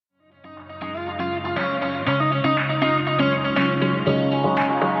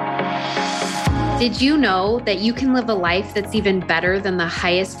Did you know that you can live a life that's even better than the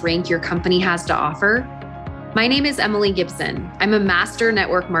highest rank your company has to offer? My name is Emily Gibson. I'm a master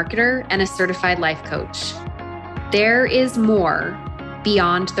network marketer and a certified life coach. There is more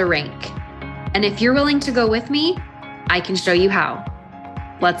beyond the rank. And if you're willing to go with me, I can show you how.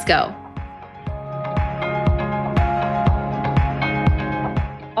 Let's go.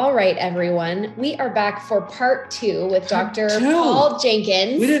 All right, everyone. We are back for part 2 with Dr. Paul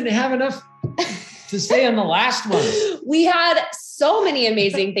Jenkins. We didn't have enough to say on the last one. We had so many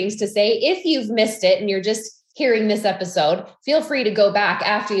amazing things to say. If you've missed it and you're just hearing this episode, feel free to go back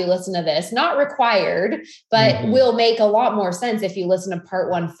after you listen to this. Not required, but will make a lot more sense if you listen to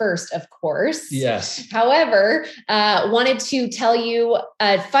part 1 first, of course. Yes. However, wanted to tell you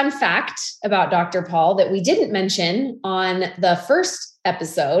a fun fact about Dr. Paul that we didn't mention on the first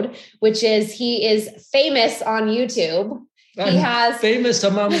episode, which is he is famous on YouTube. He has famous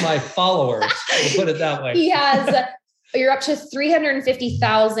among my followers. We'll put it that way. He has, you're up to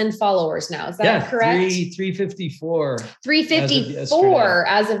 350,000 followers now. Is that correct? 354. 354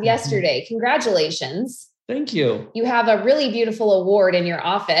 as of yesterday. Congratulations. Thank you. You have a really beautiful award in your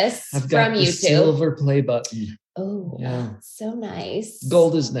office I've got from the YouTube. Silver play button. Oh, yeah. So nice.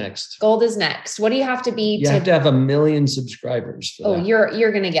 Gold is next. Gold is next. What do you have to be? You have to have 1 million subscribers. For that.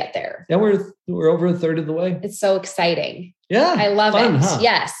 You're going to get there. Yeah, we're over a third of the way. It's so exciting. Yeah. I love fun, it. Huh?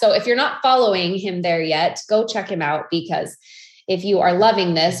 Yes. So if you're not following him there yet, go check him out, because if you are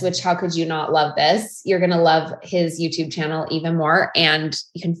loving this, which how could you not love this? You're going to love his YouTube channel even more. And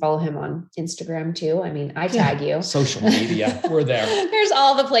you can follow him on Instagram too. I mean, I tag you. Social media. We're there. There's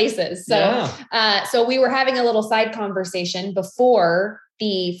all the places. So, so we were having a little side conversation before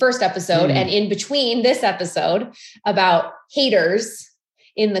the first episode and in between this episode about haters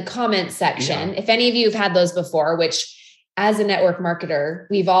in the comment section. Yeah. If any of you have had those before, which as a network marketer,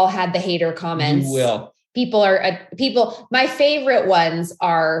 we've all had the hater comments. You will. People, my favorite ones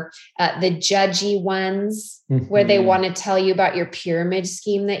are the judgy ones where they want to tell you about your pyramid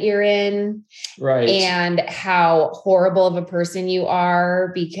scheme that you're in. Right. And how horrible of a person you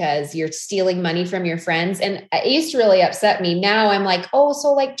are because you're stealing money from your friends. And it used to really upset me. Now I'm like, oh,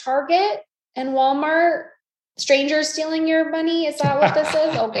 so like Target and Walmart, strangers stealing your money? Is that what this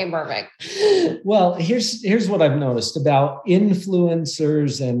is? Okay, perfect. Well, here's what I've noticed about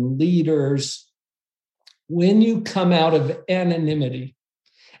influencers and leaders. When you come out of anonymity,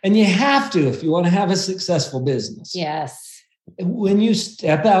 and you have to if you want to have a successful business. Yes. When you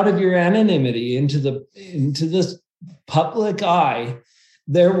step out of your anonymity into this public eye,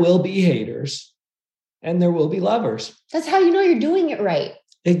 there will be haters and there will be lovers. That's how you know you're doing it right.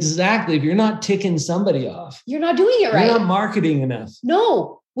 Exactly. If you're not ticking somebody off, you're not doing it right. You're not marketing enough.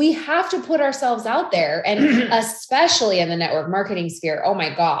 No. We have to put ourselves out there. And especially in the network marketing sphere, oh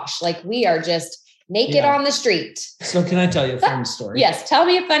my gosh, like we are just naked on the street. So can I tell you a funny story? Yes. Tell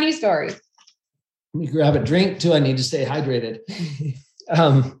me a funny story. Let me grab a drink too. I need to stay hydrated.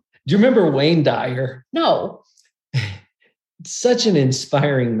 Do you remember Wayne Dyer? No. Such an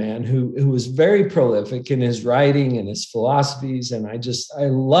inspiring man who was very prolific in his writing and his philosophies. And I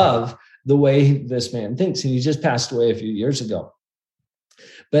love the way this man thinks. And he just passed away a few years ago.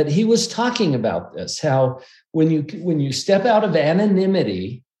 But he was talking about this, how when you step out of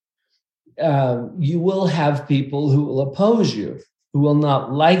anonymity, you will have people who will oppose you, who will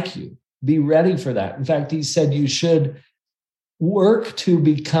not like you. Be ready for that. In fact, he said you should work to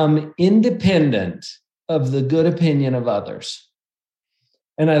become independent of the good opinion of others.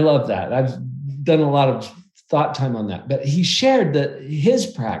 And I love that. I've done a lot of thought time on that. But he shared that his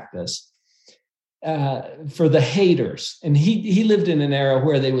practice for the haters. And he lived in an era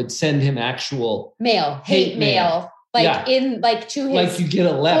where they would send him actual hate mail. To his you get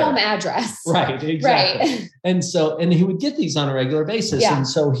a letter. Home address. Right, exactly. Right. And he would get these on a regular basis. Yeah. And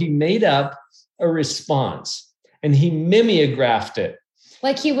so he made up a response and he mimeographed it.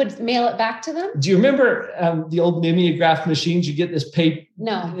 Like he would mail it back to them? Do you remember the old mimeograph machines? You get this paper.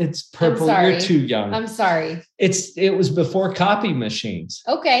 No. It's purple. You're too young. I'm sorry. It was before copy machines.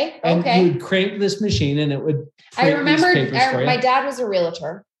 Okay. And you would crank this machine and it would I remember my dad was a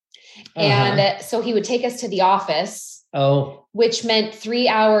realtor. And so he would take us to the office, which meant 3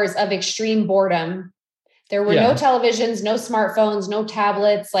 hours of extreme boredom. There were no televisions, no smartphones, no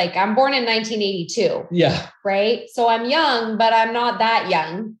tablets. Like I'm born in 1982. Yeah. Right. So I'm young, but I'm not that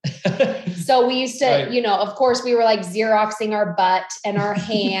young. So we used to, of course we were like Xeroxing our butt and our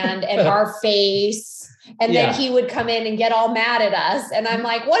hand and our face. And then he would come in and get all mad at us. And I'm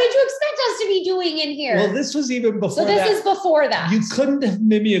like, what did you expect us to be doing in here? Well, this was even before that. So this is before that. You couldn't have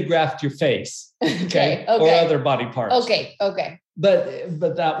mimeographed your face. Okay. Or other body parts. Okay.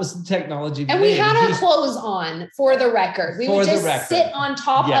 But that was the technology. And we had our clothes on, for the record. We would just sit on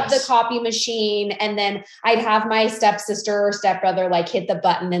top of the copy machine, and then I'd have my stepsister or stepbrother like hit the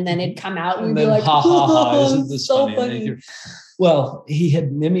button, and then it'd come out and we'd be like, ha ha ha, isn't this so funny? Well, he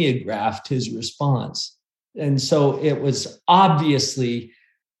had mimeographed his response. And so it was obviously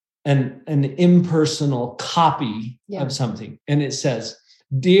an impersonal copy of something. And it says,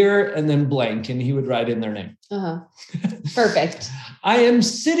 "Dear," and then blank, and he would write in their name. Perfect. "I am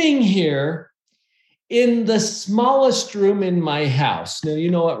sitting here in the smallest room in my house." Now, you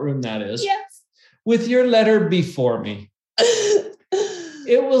know what room that is. Yes. "With your letter before me.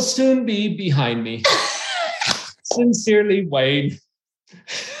 It will soon be behind me. Sincerely, Wayne."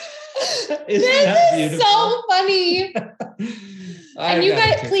 This is so funny. And you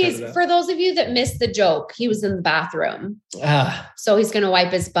guys, please, for those of you that missed the joke, he was in the bathroom. So he's going to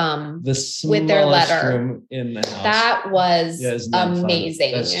wipe his bum with their letter. Room in the house. That was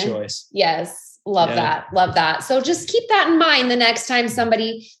amazing. That's choice. Yes. Love that. Love that. So just keep that in mind the next time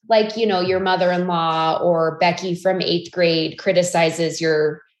somebody like, your mother-in-law or Becky from 8th grade criticizes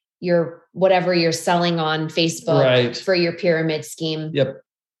your whatever you're selling on Facebook for your pyramid scheme. Yep.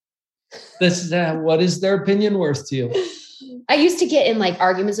 What is their opinion worth to you? I used to get in like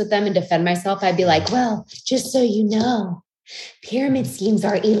arguments with them and defend myself. I'd be like, "Well, just so you know, pyramid schemes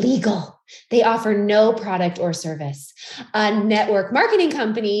are illegal. They offer no product or service. A network marketing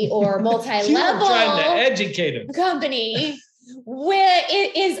company or multi-level trying to educate them. Company where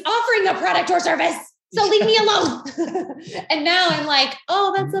it is offering a product or service. So leave me alone." And now I'm like,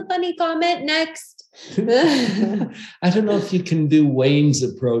 "Oh, that's a funny comment. Next." I don't know if you can do Wayne's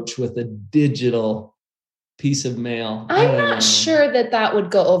approach with a digital piece of mail. I'm not sure that would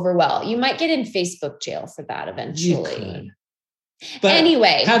go over well. You might get in Facebook jail for that eventually. But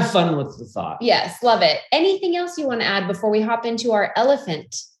anyway, have fun with the thought. Yes, love it. Anything else you want to add before we hop into our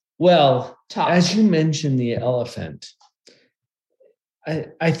elephant? Well, as you mentioned, the elephant,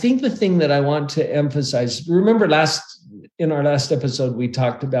 I think the thing that I want to emphasize, remember in our last episode, we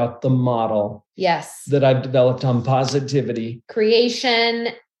talked about the model that I've developed on positivity. Creation,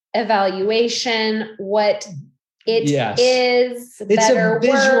 evaluation, what it is. It's a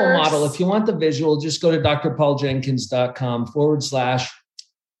visual model. If you want the visual, just go to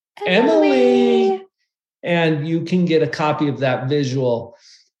drpauljenkins.com/Emily, and you can get a copy of that visual.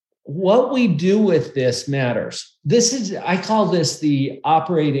 What we do with this matters. I call this the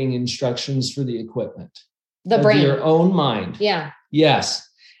operating instructions for the equipment. The brain. Your own mind. Yeah. Yes.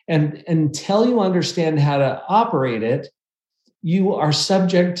 And until you understand how to operate it, you are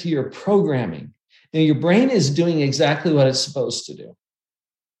subject to your programming. Now, your brain is doing exactly what it's supposed to do.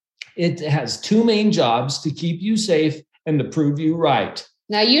 It has two main jobs: to keep you safe and to prove you right.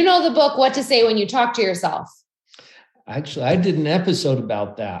 Now, you know the book, What to Say When You Talk to Yourself. Actually, I did an episode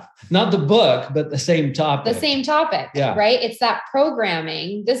about that. Not the book, but the same topic. The same topic, right? It's that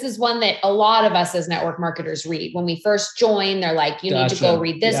programming. This is one that a lot of us as network marketers read. When we first join, they're like, you need to go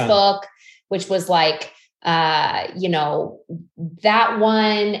read this book, which was like, that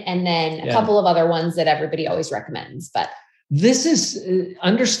one. And then a couple of other ones that everybody always recommends. But this is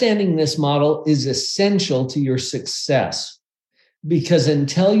understanding this model is essential to your success. Because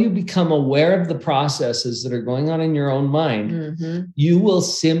until you become aware of the processes that are going on in your own mind, you will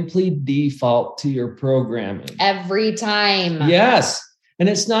simply default to your programming. Every time. Yes. And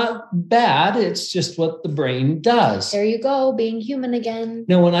it's not bad. It's just what the brain does. There you go. Being human again.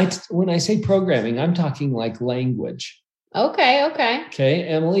 Now, when I say programming, I'm talking like language. Okay. Okay.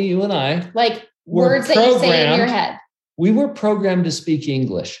 Emily, you and I. Like words that you say in your head. We were programmed to speak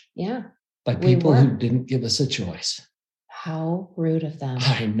English. Yeah. By people who didn't give us a choice. How rude of them.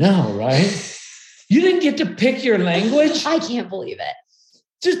 I know, right? You didn't get to pick your language. I can't believe it.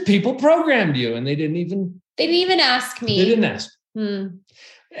 Just people programmed you, and they didn't even ask me. They didn't ask.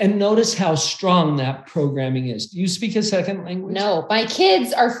 And notice how strong that programming is. Do you speak a second language? No, my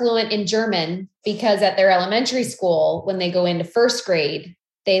kids are fluent in German because at their elementary school, when they go into first grade,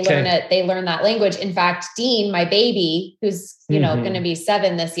 they learn it. They learn that language. In fact, Dean, my baby, who's going to be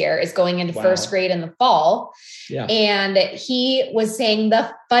 7 this year, is going into first grade in the fall. Yeah. And he was saying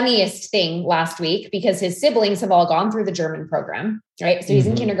the funniest thing last week because his siblings have all gone through the German program, right? So he's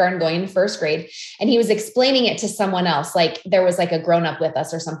in kindergarten going into first grade, and he was explaining it to someone else. Like there was like a grown-up with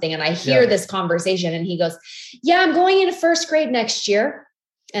us or something. And I hear this conversation and he goes, "Yeah, I'm going into first grade next year."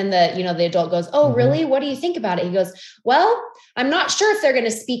 And the adult goes, "Oh, really? What do you think about it?" He goes, "Well, I'm not sure if they're going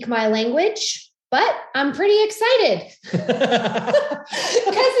to speak my language but I'm pretty excited because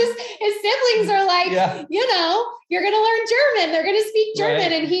his siblings are like, you're going to learn German. They're going to speak German.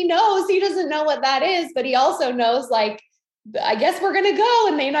 Right. And he knows he doesn't know what that is, but he also knows like, I guess we're going to go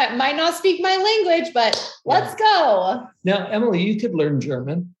and they might not speak my language, but let's go. Now, Emily, you could learn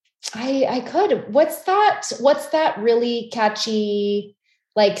German. I could. What's that really catchy,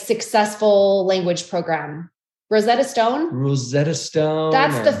 like successful language program? Rosetta Stone? Rosetta Stone.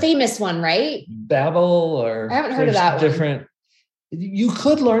 That's the famous one, right? Babbel or I haven't heard of that different. You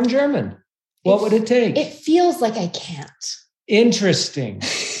could learn German. What would it take? It feels like I can't. Interesting.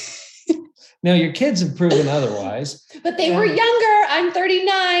 Now, your kids have proven otherwise. But they were younger. I'm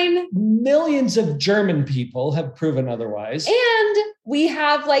 39. Millions of German people have proven otherwise. And we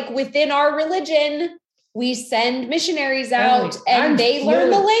have like within our religion, we send missionaries out and they learn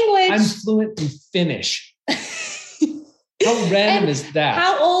the language. I'm fluent in Finnish. How random is that?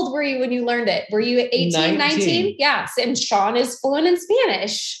 How old were you when you learned it? Were you 18, 19? Yes. And Sean is fluent in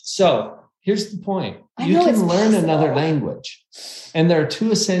Spanish. So here's the point. You can learn another language. And there are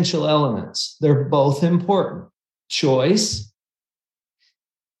two essential elements. They're both important. Choice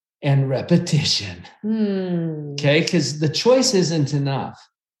and repetition. Okay? Because the choice isn't enough.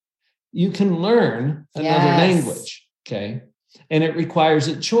 You can learn another language. Okay? And it requires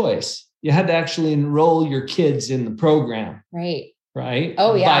a choice. You had to actually enroll your kids in the program. Right. Right?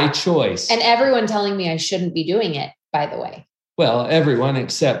 Oh, yeah. By choice. And everyone telling me I shouldn't be doing it, by the way. Well, everyone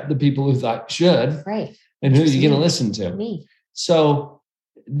except the people who thought should. Right. And who are you going to listen to? Me. So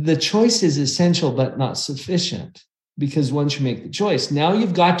the choice is essential, but not sufficient. Because once you make the choice, now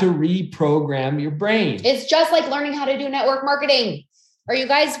you've got to reprogram your brain. It's just like learning how to do network marketing. Are you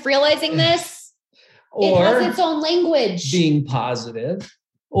guys realizing this? Or it has its own language. Being positive,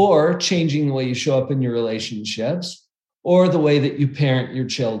 or changing the way you show up in your relationships, or the way that you parent your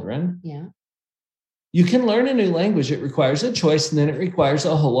children. Yeah. You can learn a new language. It requires a choice, and then it requires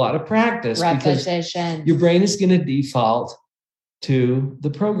a whole lot of practice. Repetition. Your brain is going to default to the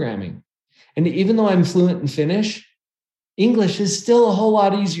programming. And even though I'm fluent in Finnish, English is still a whole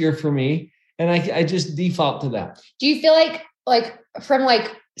lot easier for me. And I just default to that. Do you feel like from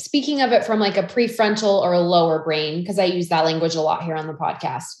like speaking of it from like a prefrontal or a lower brain, because I use that language a lot here on the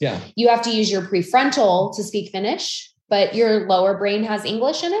podcast. Yeah. You have to use your prefrontal to speak Finnish, but your lower brain has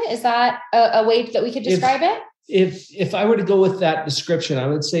English in it. Is that a way that we could describe it? If I were to go with that description, I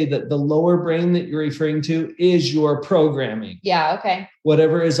would say that the lower brain that you're referring to is your programming. Yeah. Okay.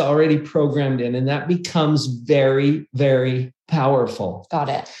 Whatever is already programmed in, and that becomes very, very powerful. Got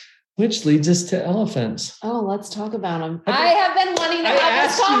it. Which leads us to elephants. Oh, let's talk about them. I have been wanting to have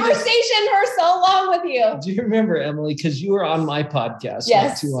this conversation for so long with you. Do you remember, Emily? Because you were on my podcast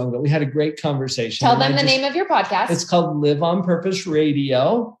not too long ago. We had a great conversation. Tell them the name of your podcast. It's called Live on Purpose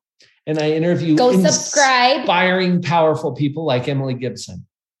Radio. And I interview subscribe. Inspiring, powerful people like Emily Gibson.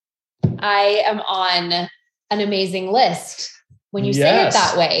 I am on an amazing list. When you say it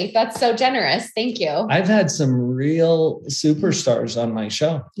that way, that's so generous. Thank you. I've had some real superstars on my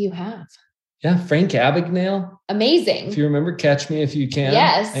show. You have. Yeah. Frank Abagnale. Amazing. If you remember Catch Me If You Can.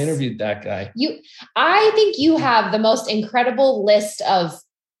 Yes. I interviewed that guy. I think you have the most incredible list of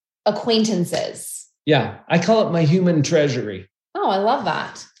acquaintances. Yeah. I call it my human treasury. Oh, I love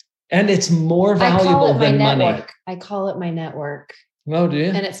that. And it's more valuable than money. I call it my network. Oh, do you?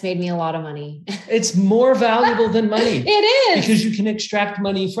 And it's made me a lot of money. It's more valuable than money. It is. Because you can extract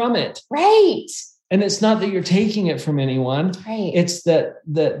money from it. Right. And it's not that you're taking it from anyone. Right. It's that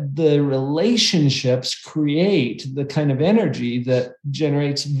the relationships create the kind of energy that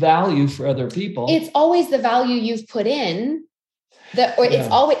generates value for other people. It's always the value you've put in.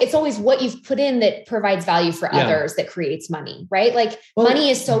 It's always what you've put in that provides value for others that creates money, right? Like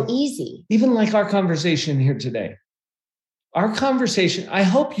money is so easy. Even like our conversation here today. Our conversation, I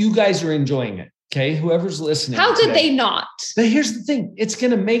hope you guys are enjoying it. Okay. Whoever's listening. How could they not? But here's the thing. It's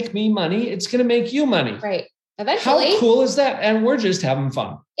going to make me money. It's going to make you money. Right. Eventually. How cool is that? And we're just having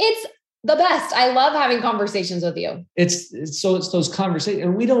fun. It's the best. I love having conversations with you. It's those conversations.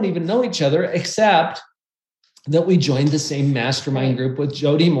 And we don't even know each other except that we joined the same mastermind group with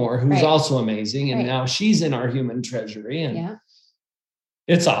Jody Moore, who's also amazing. And now she's in our human treasury. And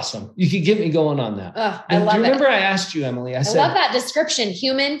it's awesome. You could get me going on that. I love it. Do you remember I asked you, Emily? I said, love that description.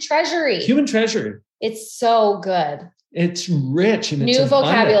 Human treasury. Human treasury. It's so good. It's rich and new it's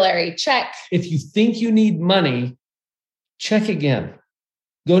vocabulary. Check. If you think you need money, check again.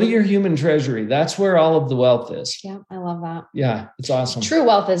 Go to your human treasury. That's where all of the wealth is. Yeah, I love that. Yeah, it's awesome. True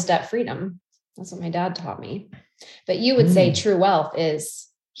wealth is debt freedom. That's what my dad taught me. But you would say true wealth is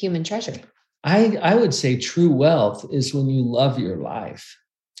human treasury. I would say true wealth is when you love your life.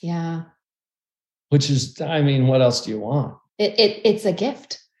 Yeah. which is, I mean, what else do you want? It's a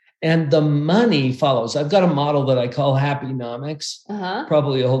gift. And the money follows. I've got a model that I call Happynomics.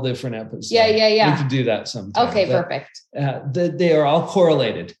 Probably a whole different episode. Yeah. We could do that sometime. Okay, perfect. They are all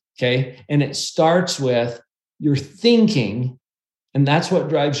correlated. Okay. And it starts with your thinking, and that's what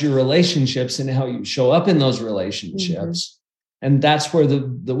drives your relationships and how you show up in those relationships. And that's where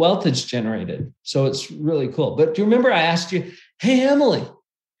the wealth is generated. So it's really cool. But do you remember I asked you, hey, Emily,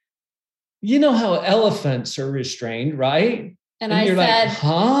 you know how elephants are restrained, right? And I said, like,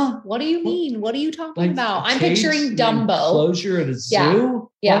 huh? What do you mean? What are you talking about? I'm picturing Dumbo. Closure at a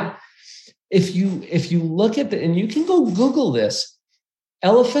zoo? Yeah. Well, if you look at and you can go Google this,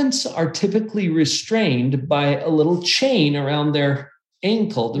 elephants are typically restrained by a little chain around their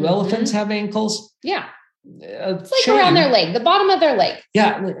ankle. Do elephants have ankles? Yeah. It's like around their leg, the bottom of their leg.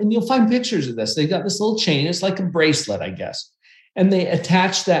 Yeah. And you'll find pictures of this. They got this little chain. It's like a bracelet, I guess. And they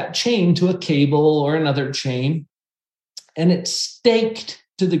attach that chain to a cable or another chain. And it's staked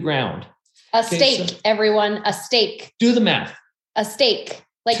to the ground. A stake, everyone. A stake. Do the math. A stake.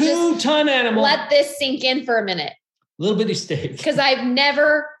 Like 2-ton animal. Let this sink in for a minute. Little bitty stake. Because I've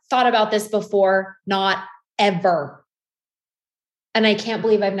never thought about this before. Not ever. And I can't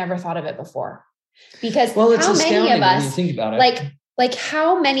believe I've never thought of it before. Because it's how many of us, when you think about it. Like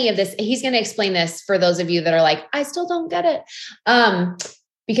how many of this, he's going to explain this for those of you that are like, I still don't get it.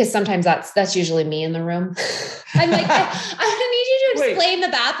 Because sometimes that's usually me in the room. I'm like, I need you to explain the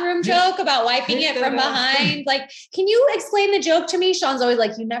bathroom joke about wiping it from behind. Like, can you explain the joke to me? Sean's always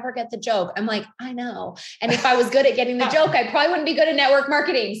like, you never get the joke. I'm like, I know. And if I was good at getting the joke, I probably wouldn't be good at network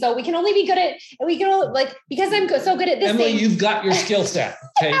marketing. So we can only be good at, because I'm so good at this Emily, thing. you've got your skill set.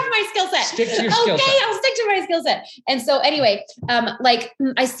 Okay? I have my skill set. Stick to your skill set. Okay, I'll stick to my skill set. And so anyway,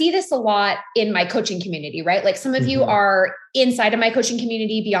 I see this a lot in my coaching community, right? Like some of you are inside of my coaching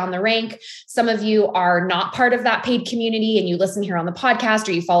community beyond the rank. Some of you are not part of that paid community and you listen here on the podcast,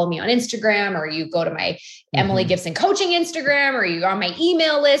 or you follow me on Instagram, or you go to my Emily Gibson coaching Instagram, or you're on my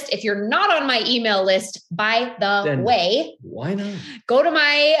email list. If you're not on my email list, by the way, why not? Go to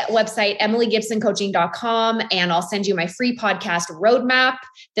my website, emilygibsoncoaching.com, and I'll send you my free podcast roadmap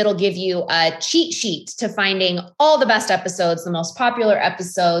that'll give you a cheat sheet to finding all the best episodes, the most popular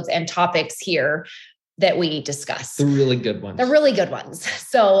episodes and topics here that we discuss. The really good ones. The really good ones.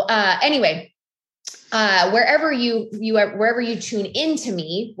 So anyway, wherever you tune into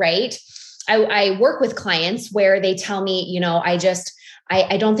me, right? I work with clients where they tell me,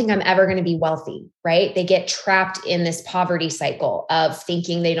 I don't think I'm ever going to be wealthy, right? They get trapped in this poverty cycle of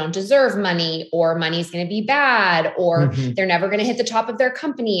thinking they don't deserve money, or money's going to be bad, or they're never going to hit the top of their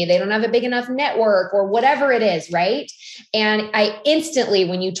company. They don't have a big enough network, or whatever it is, right? And I instantly,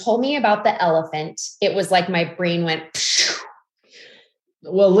 when you told me about the elephant, it was like my brain went. Phew.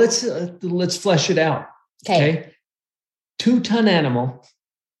 Well, let's flesh it out. Okay. 2-ton animal,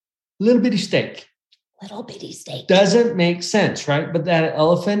 little bitty steak. Little bitty steak. Doesn't make sense, right? But that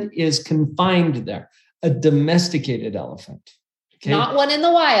elephant is confined there. A domesticated elephant. Okay? Not one in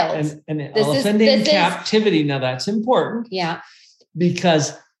the wild. An elephant in captivity. Now that's important. Yeah.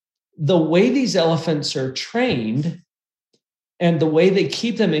 Because the way these elephants are trained and the way they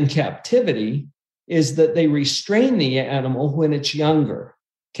keep them in captivity is that they restrain the animal when it's younger.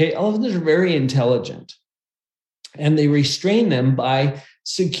 Okay. Elephants are very intelligent, and they restrain them by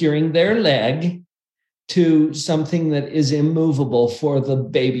securing their leg to something that is immovable for the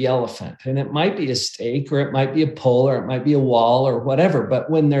baby elephant. And it might be a stake, or it might be a pole, or it might be a wall, or whatever. But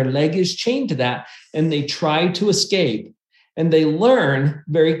when their leg is chained to that and they try to escape, and they learn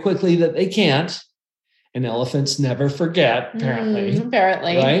very quickly that they can't, and elephants never forget,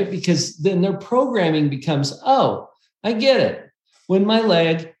 apparently. Right? Because then their programming becomes, oh, I get it. When my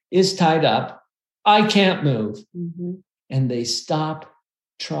leg is tied up, I can't move. And they stop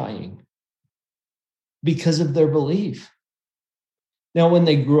trying because of their belief. Now, when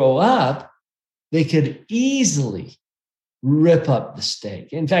they grow up, they could easily rip up the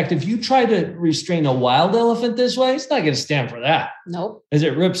stake. In fact, if you try to restrain a wild elephant this way, it's not going to stand for that. Nope. As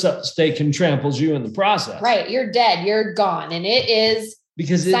it rips up the stake and tramples you in the process. Right. You're dead. You're gone. And it is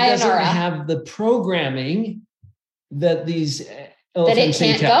because it doesn't have the programming that these elephants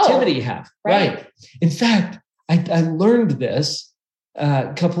in captivity have. Right. In fact, I learned this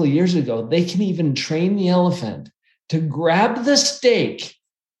a couple of years ago. They can even train the elephant to grab the stake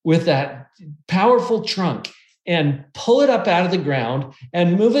with that powerful trunk and pull it up out of the ground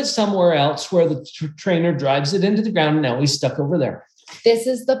and move it somewhere else where the trainer drives it into the ground. And now he's stuck over there. This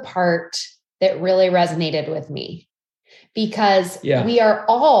is the part that really resonated with me, because we are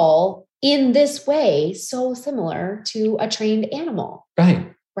all in this way so similar to a trained animal.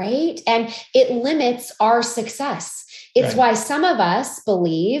 Right. right? And it limits our success. It's why some of us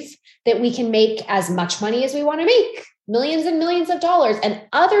believe that we can make as much money as we want to make, millions and millions of dollars. And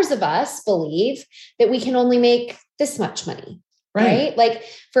others of us believe that we can only make this much money. Right? Like,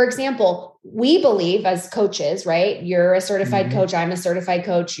 for example, we believe as coaches, right? You're a certified coach. I'm a certified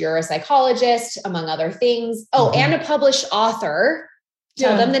coach. You're a psychologist, among other things. Oh, and a published author.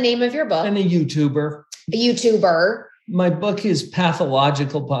 Tell them the name of your book. And a YouTuber. My book is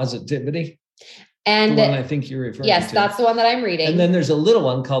Pathological Positivity. And the one I think you're referring to. Yes, that's the one that I'm reading. And then there's a little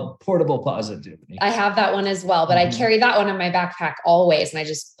one called Portable Positivity. I have that one as well, but I carry that one in my backpack always. And I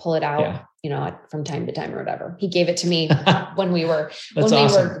just pull it out, from time to time or whatever. He gave it to me when we were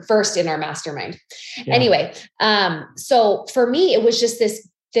first in our mastermind. Yeah. Anyway. So for me, it was just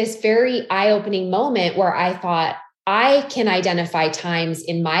this very eye-opening moment where I thought I can identify times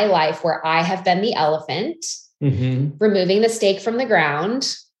in my life where I have been the elephant, removing the stake from the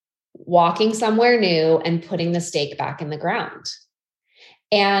ground, walking somewhere new and putting the stake back in the ground.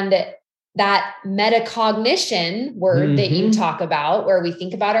 And that metacognition word that you talk about, where we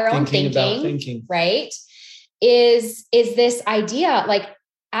think about our own thinking, right? Is this idea, like,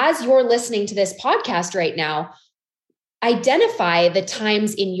 as you're listening to this podcast right now, identify the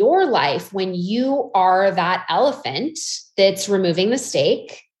times in your life when you are that elephant that's removing the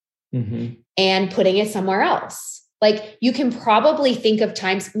stake and putting it somewhere else. Like, you can probably think of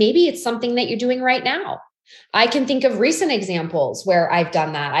times, maybe it's something that you're doing right now. I can think of recent examples where I've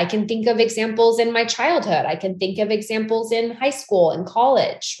done that. I can think of examples in my childhood. I can think of examples in high school and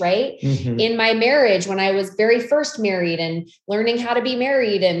college, right? In my marriage, when I was very first married and learning how to be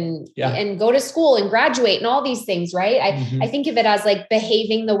married and go to school and graduate and all these things, right? I think of it as like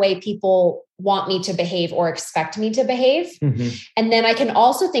behaving the way people want me to behave or expect me to behave. And then I can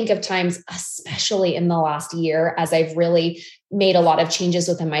also think of times, especially in the last year, as I've really made a lot of changes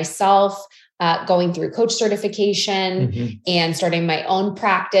within myself, going through coach certification and starting my own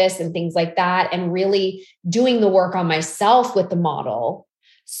practice and things like that, and really doing the work on myself with the model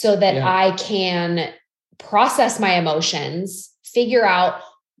so that I can process my emotions, figure out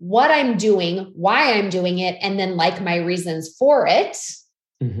what I'm doing, why I'm doing it, and then like my reasons for it.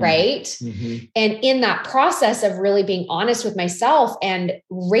 Right. And in that process of really being honest with myself and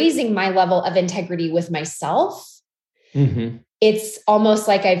raising my level of integrity with myself, it's almost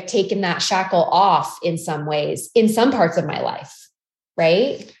like I've taken that shackle off in some ways, in some parts of my life.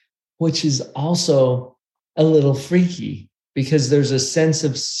 Right. Which is also a little freaky because there's a sense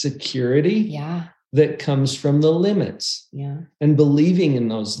of security that comes from the limits and believing in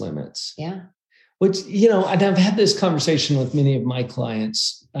those limits. Which, and I've had this conversation with many of my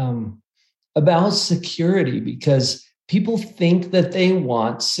clients about security, because people think that they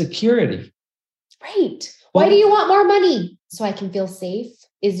want security. Right. Why do you want more money? So I can feel safe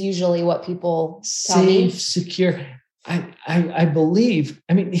is usually what people tell me. Safe, secure. I believe,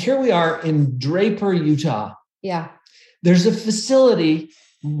 here we are in Draper, Utah. Yeah. There's a facility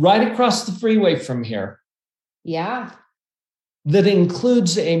right across the freeway from here. Yeah. That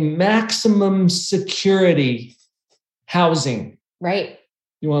includes a maximum security housing. Right.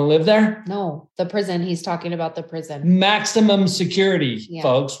 You want to live there? No, the prison. He's talking about the prison. Maximum security,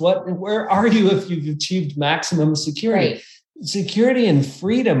 folks. Where are you if you've achieved maximum security? Right. Security and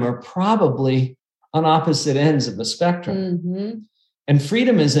freedom are probably on opposite ends of the spectrum. And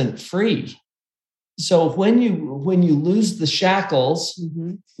freedom isn't free. So when you lose the shackles,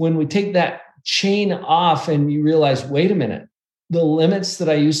 when we take that chain off and you realize, wait a minute, the limits that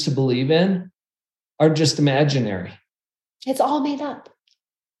I used to believe in are just imaginary. It's all made up.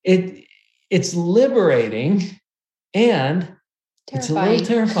 It's liberating and terrifying. It's a little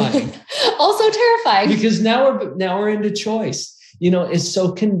terrifying. Also terrifying. Because now we're into choice. It's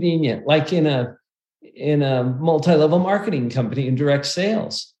so convenient. Like in a multi-level marketing company in direct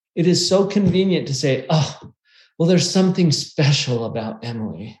sales, it is so convenient to say, oh, well, there's something special about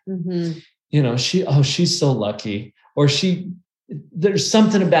Emily. She's so lucky, or there's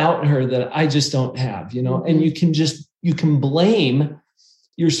something about her that I just don't have, and you can blame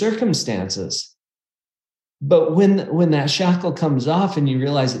your circumstances. But when that shackle comes off and you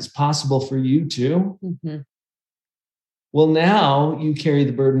realize it's possible for you too, well, now you carry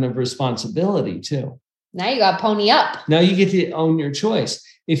the burden of responsibility too. Now you got to pony up. Now you get to own your choice.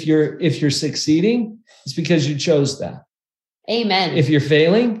 If you're succeeding, it's because you chose that. Amen. If you're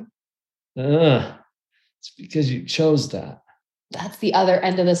failing, it's because you chose that. That's the other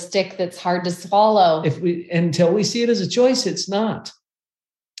end of the stick that's hard to swallow. Until we see it as a choice, it's not.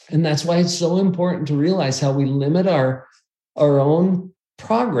 And that's why it's so important to realize how we limit our own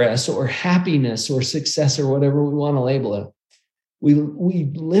progress or happiness or success or whatever we want to label it We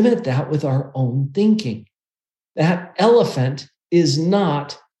limit that with our own thinking. That elephant is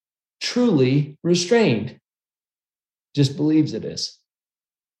not truly restrained, just believes it is.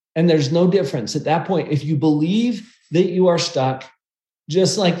 And there's no difference at that point. If you believe that you are stuck,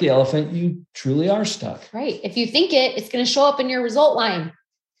 just like the elephant, you truly are stuck. Right. If you think it, it's going to show up in your result line.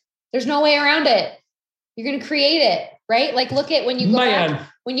 There's no way around it. You're going to create it, right? Like look at when you go back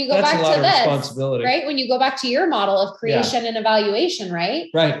to this, right? When you go back to your model of creation and evaluation, right?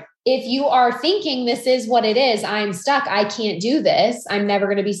 Right. If you are thinking this is what it is, I'm stuck, I can't do this, I'm never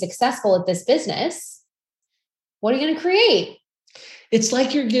going to be successful at this business, what are you going to create? It's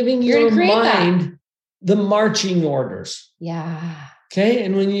like you're giving your mind the marching orders. Yeah. Okay.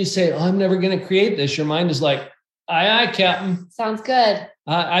 And when you say, I'm never going to create this, your mind is like, aye, Captain. Sounds good.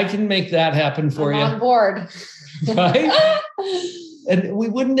 I can make that happen for you. On board. Right? And we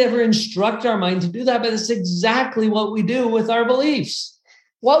wouldn't ever instruct our mind to do that, but it's exactly what we do with our beliefs.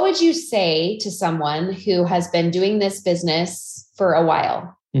 What would you say to someone who has been doing this business for a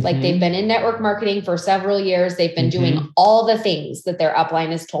while? Mm-hmm. Like they've been in network marketing for several years. They've been doing all the things that their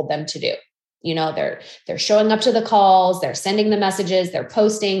upline has told them to do. You know, they're showing up to the calls, they're sending the messages, they're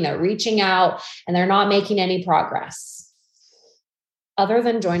posting, they're reaching out, and they're not making any progress. Other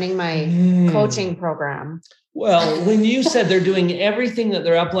than joining my coaching program. Well, when you said they're doing everything that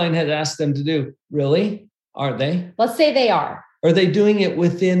their upline had asked them to do, really? Are they? Let's say they are. Are they doing it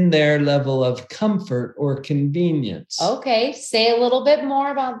within their level of comfort or convenience? Okay. Say a little bit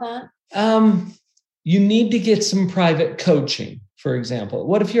more about that. You need to get some private coaching, for example.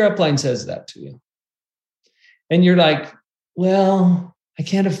 What if your upline says that to you? And you're like, well, I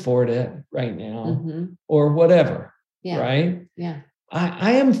can't afford it right now or whatever. Yeah. Right? Yeah.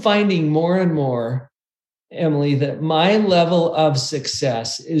 I am finding more and more, Emily, that my level of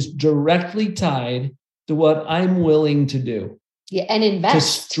success is directly tied to what I'm willing to do. Yeah, and invest. To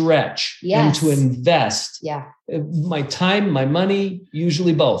stretch and to invest. Yeah. My time, my money,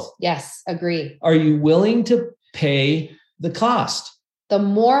 usually both. Yes, agree. Are you willing to pay the cost? The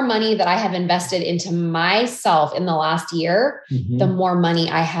more money that I have invested into myself in the last year, the more money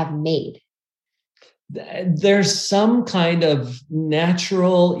I have made. There's some kind of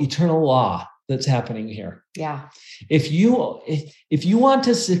natural, eternal law that's happening here. Yeah. If you want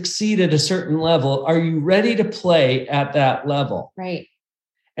to succeed at a certain level, are you ready to play at that level? Right.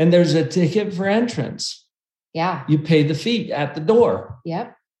 And there's a ticket for entrance. Yeah. You pay the fee at the door.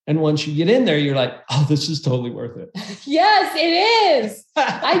 Yep. And once you get in there, you're like, oh, this is totally worth it. Yes, it is.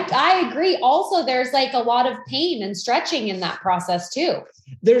 I agree. Also, there's like a lot of pain and stretching in that process too.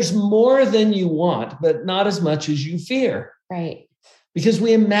 There's more than you want, but not as much as you fear. Right. Because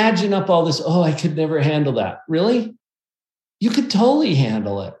we imagine up all this, oh, I could never handle that. Really? You could totally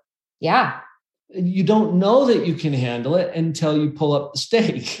handle it. Yeah. You don't know that you can handle it until you pull up the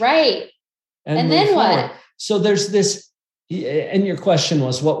stake. Right. And then forward. What? So there's this, and your question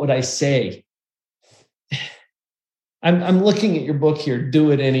was, what would I say? I'm looking at your book here,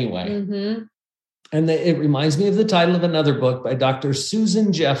 Do It Anyway. Mm-hmm. And it reminds me of the title of another book by Dr.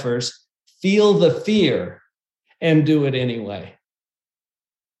 Susan Jeffers, Feel the Fear and Do It Anyway.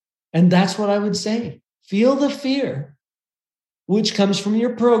 And that's what I would say. Feel the fear, which comes from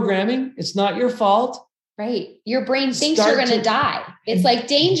your programming. It's not your fault. Right. Your brain thinks you're going to die. It's like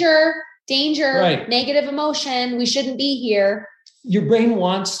danger, right. Negative emotion. We shouldn't be here. Your brain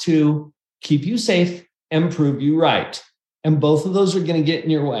wants to keep you safe and prove you right. And both of those are going to get in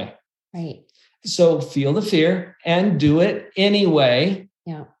your way. Right. So feel the fear and do it anyway.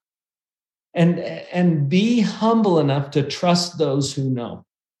 Yeah. And be humble enough to trust those who know.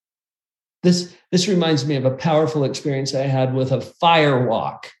 This reminds me of a powerful experience I had with a fire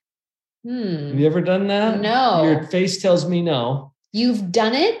walk. Have you ever done that? No. Your face tells me no. You've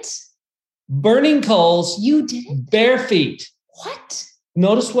done it? Burning coals. You did it? Bare feet. What?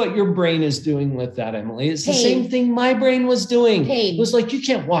 Notice what your brain is doing with that, Emily. It's the same thing my brain was doing. Pain. It was like, you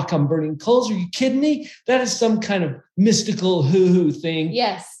can't walk on burning coals. Are you kidding me? That is some kind of mystical hoo-hoo thing.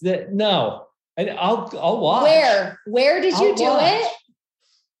 Yes. No. I'll watch. Where did you do it?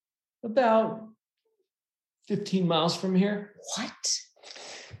 About 15 miles from here. What?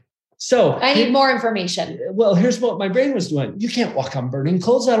 So I need more information. Well, here's what my brain was doing. You can't walk on burning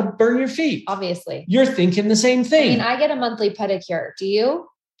coals. That'll burn your feet. Obviously. You're thinking the same thing. I mean, I get a monthly pedicure. Do you?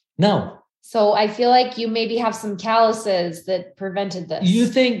 No. So I feel like you maybe have some calluses that prevented this. You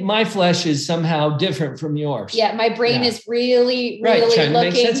think my flesh is somehow different from yours. Yeah. My brain is really trying to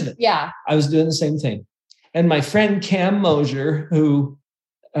make sense of it. Yeah. I was doing the same thing. And my friend Cam Mosier, who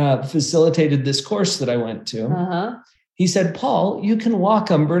facilitated this course that I went to, he said, Paul, you can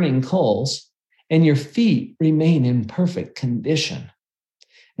walk on burning coals and your feet remain in perfect condition.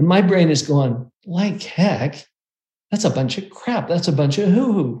 And my brain is going, like heck, that's a bunch of crap. That's a bunch of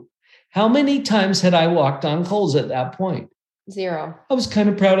hoo-hoo. How many times had I walked on coals at that point? 0. I was kind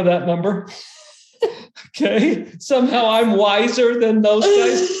of proud of that number. Okay. Somehow I'm wiser than those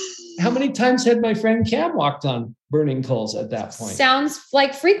guys. How many times had my friend Cam walked on burning coals at that point? Sounds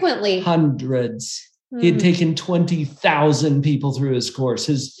like frequently. Hundreds. He had taken 20,000 people through his course.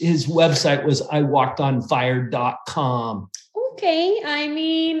 His website was iwalkedonfire.com. Okay. I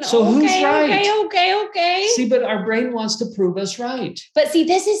mean, so okay, who's right? Okay. See, but our brain wants to prove us right. But see,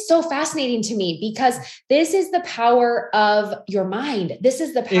 this is so fascinating to me because this is the power of your mind. This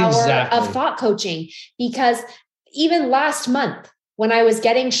is the power of thought coaching. Because even last month, when I was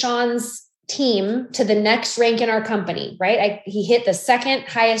getting Sean's team to the next rank in our company, right? He hit the second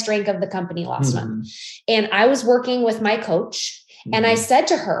highest rank of the company last month. And I was working with my coach and I said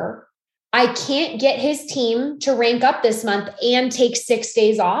to her, I can't get his team to rank up this month and take 6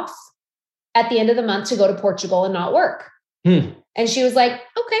 days off at the end of the month to go to Portugal and not work. And she was like,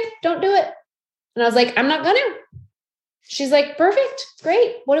 okay, don't do it. And I was like, I'm not going to. She's like, perfect.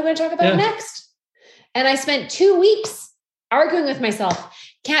 Great. What are we going to talk about next? And I spent 2 weeks arguing with myself.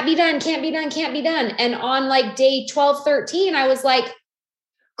 Can't be done. And on like day 12, 13, I was like,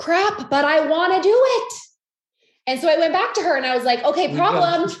 crap, but I want to do it. And so I went back to her and I was like, okay,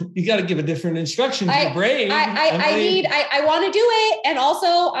 problem. You got to give a different instruction to your brain. I want to do it. And also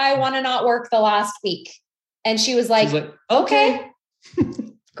I want to not work the last week. And she was like okay,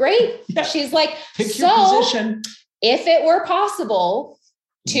 great. Yeah. She's like, pick your position. If it were possible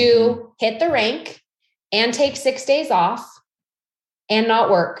to hit the rank and take 6 days off and not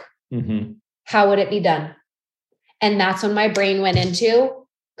work, how would it be done? And that's when my brain went into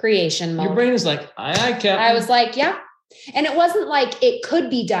creation mode. Your brain is like, aye, Captain. I was like, yeah. And it wasn't like it could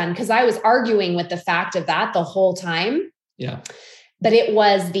be done because I was arguing with the fact of that the whole time. Yeah. But it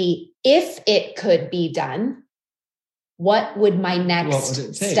was if it could be done, what would my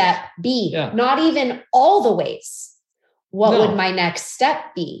next step be? Yeah. Not even all the ways. What would my next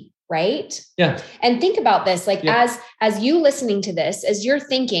step be? Right. Yeah. And think about this, like as you listening to this, as you're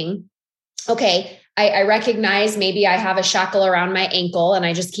thinking, okay, I recognize maybe I have a shackle around my ankle and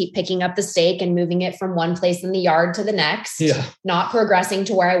I just keep picking up the stake and moving it from one place in the yard to the next, not progressing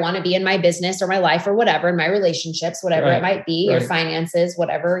to where I want to be in my business or my life or whatever, in my relationships, whatever it might be, your finances,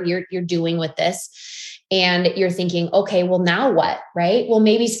 whatever you're doing with this. And you're thinking, okay, well, now what? Right? Well,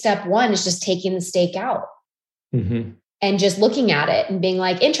 maybe step one is just taking the stake out and just looking at it and being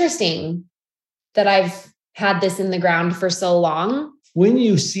like, interesting that I've had this in the ground for so long. When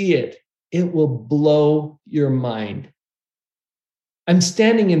you see it, it will blow your mind. I'm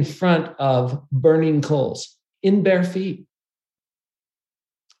standing in front of burning coals in bare feet.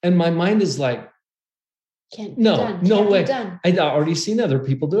 And my mind is like, no way. I'd already seen other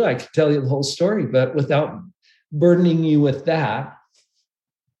people do it. I could tell you the whole story, but without burdening you with that,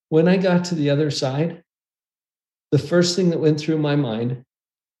 when I got to the other side, the first thing that went through my mind,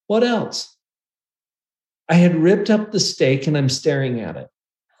 what else? I had ripped up the stake and I'm staring at it.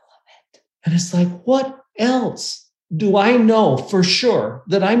 And it's like, what else do I know for sure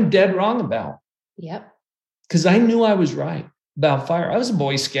that I'm dead wrong about? Yep. Because I knew I was right about fire. I was a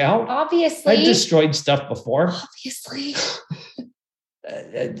Boy Scout. Obviously. I destroyed stuff before. Obviously.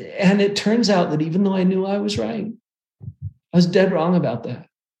 And it turns out that even though I knew I was right, I was dead wrong about that.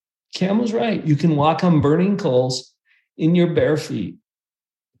 Cam was right. You can walk on burning coals in your bare feet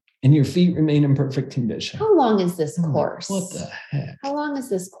and your feet remain in perfect condition. How long is this course? What the heck? How long is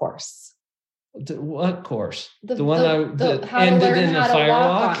this course? What course? The one that ended in the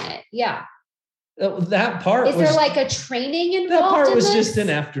firewalk? On it. Yeah. That part is there like a training involved? That part was this? Just an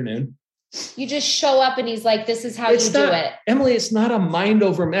afternoon. You just show up and he's like, this is how you do it. Emily, it's not a mind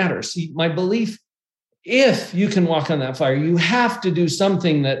over matter. See, my belief, if you can walk on that fire, you have to do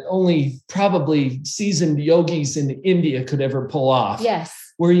something that only probably seasoned yogis in India could ever pull off. Yes.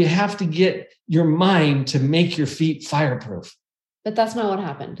 Where you have to get your mind to make your feet fireproof. But that's not what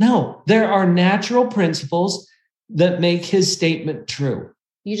happened. No, there are natural principles that make his statement true.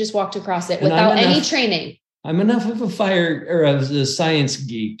 You just walked across it without any training. I'm enough of a fire or of a science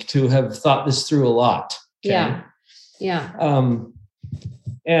geek to have thought this through a lot. Okay? Yeah. Yeah.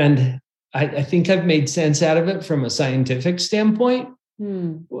 And I think I've made sense out of it from a scientific standpoint.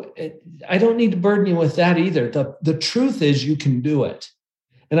 I don't need to burden you with that either. The truth is you can do it.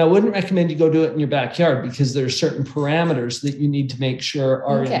 And I wouldn't recommend you go do it in your backyard because there are certain parameters that you need to make sure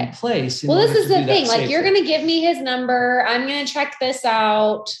are in place. Well, this is the thing. Like, you're going to give me his number. I'm going to check this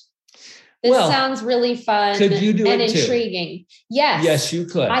out. This sounds really fun. Could you do and it intriguing? Too? Yes. Yes, you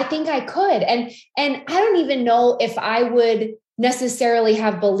could. I think I could. And I don't even know if I would necessarily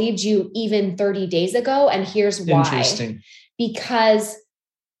have believed you even 30 days ago. And here's why. Interesting. Because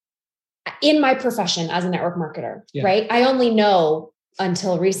in my profession as a network marketer, right? I only know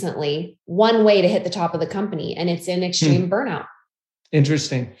until recently one way to hit the top of the company, and it's in extreme burnout.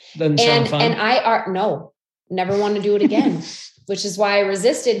 Interesting. Doesn't sound fun. And no, never want to do it again. Which is why I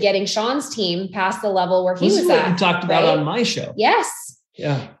resisted getting Sean's team past the level where he was at. This is what you talked about on my show. Yes.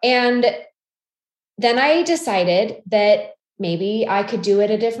 Yeah. And then I decided that maybe I could do it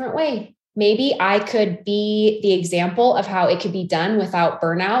a different way. Maybe I could be the example of how it could be done without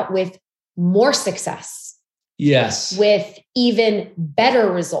burnout, with more success. Yes. With even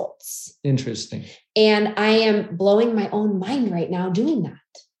better results. Interesting. And I am blowing my own mind right now doing that.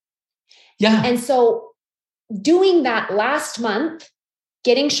 Yeah. And so doing that last month,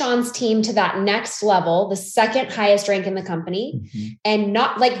 getting Sean's team to that next level, the second highest rank in the company, and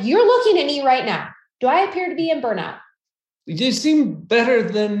not like you're looking at me right now. Do I appear to be in burnout? You seem better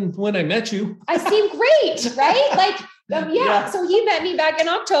than when I met you. I seem great, right? Like, yeah. So he met me back in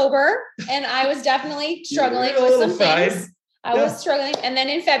October, and I was definitely struggling with some things. I was struggling. And then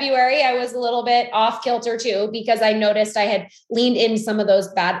in February, I was a little bit off kilter too, because I noticed I had leaned into some of those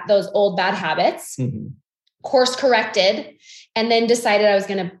old bad habits. Course corrected, and then decided I was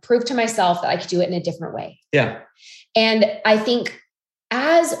going to prove to myself that I could do it in a different way. Yeah. And I think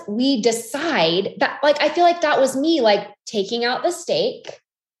as we decide that, like, I feel like that was me, like taking out the stake,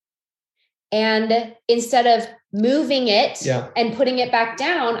 and instead of moving it and putting it back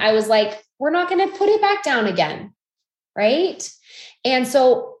down, I was like, we're not going to put it back down again. Right. And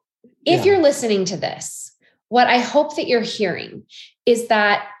so if you're listening to this, what I hope that you're hearing is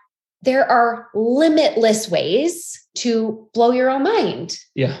that there are limitless ways to blow your own mind.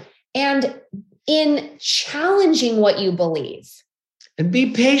 Yeah. And in challenging what you believe. And be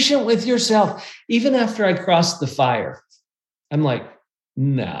patient with yourself. Even after I crossed the fire, I'm like,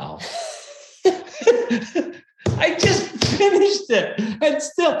 no. I just finished it. And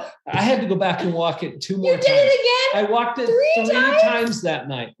still, I had to go back and walk it 2 more times. You did it again? I walked it three times that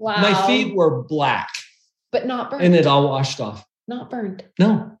night. Wow. My feet were black. But not burned. And it all washed off. Not burned.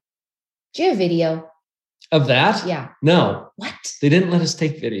 No. Do you have video? Of that? Yeah. No. What? They didn't let us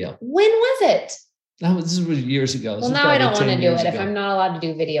take video. When was it? This was years ago. Well, now I don't want to do it. If I'm not allowed to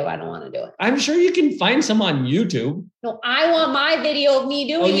do video, I don't want to do it. I'm sure you can find some on YouTube. No, I want my video of me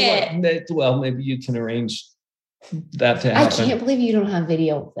doing it. Well, maybe you can arrange that to happen. I can't believe you don't have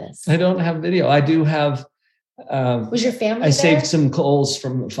video of this. I don't have video. I do have. Was your family there? Saved some coals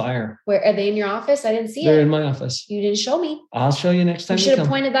from the fire. Where are they, in your office? I didn't see They're in my office. You didn't show me. I'll show you next time. You should have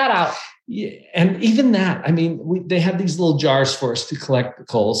pointed that out. Yeah, and even that, I mean, they had these little jars for us to collect the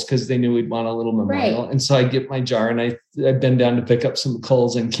coals because they knew we'd want a little memorial. Right. And so I get my jar and I bend down to pick up some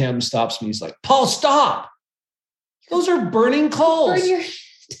coals, and Cam stops me. He's like, "Paul, stop! Those are burning coals. Burn your...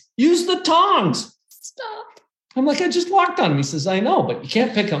 Use the tongs. Stop." I'm like, I just walked on them. He says, I know, but you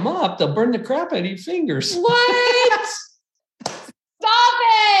can't pick them up. They'll burn the crap out of your fingers. What? Stop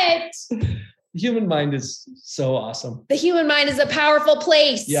it. The human mind is so awesome. The human mind is a powerful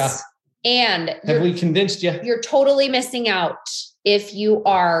place. Yeah. And have we convinced you? You're totally missing out if you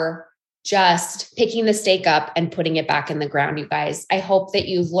are just picking the stake up and putting it back in the ground, you guys. I hope that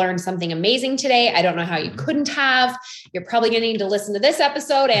you've learned something amazing today. I don't know how you couldn't have. You're probably going to need to listen to this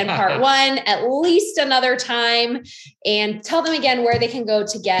episode and part 1 at least another time, and tell them again where they can go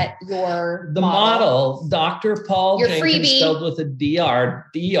to get the model. Dr. Paul your Jenkins, freebie. Spelled with a DR,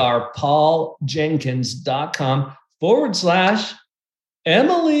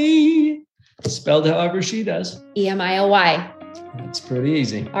 pauljenkins.com/Emily, spelled however she does. EMILY. It's pretty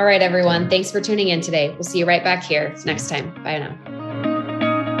easy. All right, everyone. Thanks for tuning in today. We'll see you right back here next time. Bye now.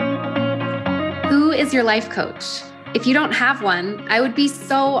 Who is your life coach? If you don't have one, I would be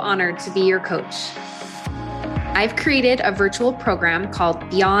so honored to be your coach. I've created a virtual program called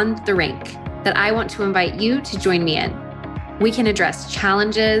Beyond the Rank that I want to invite you to join me in. We can address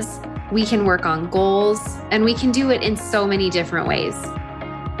challenges, we can work on goals, and we can do it in so many different ways.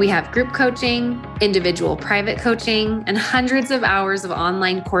 We have group coaching, individual private coaching, and hundreds of hours of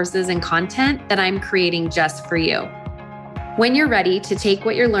online courses and content that I'm creating just for you. When you're ready to take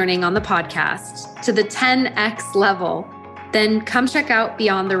what you're learning on the podcast to the 10x level, then come check out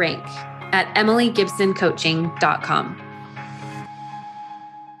Beyond the Rank at emilygibsoncoaching.com.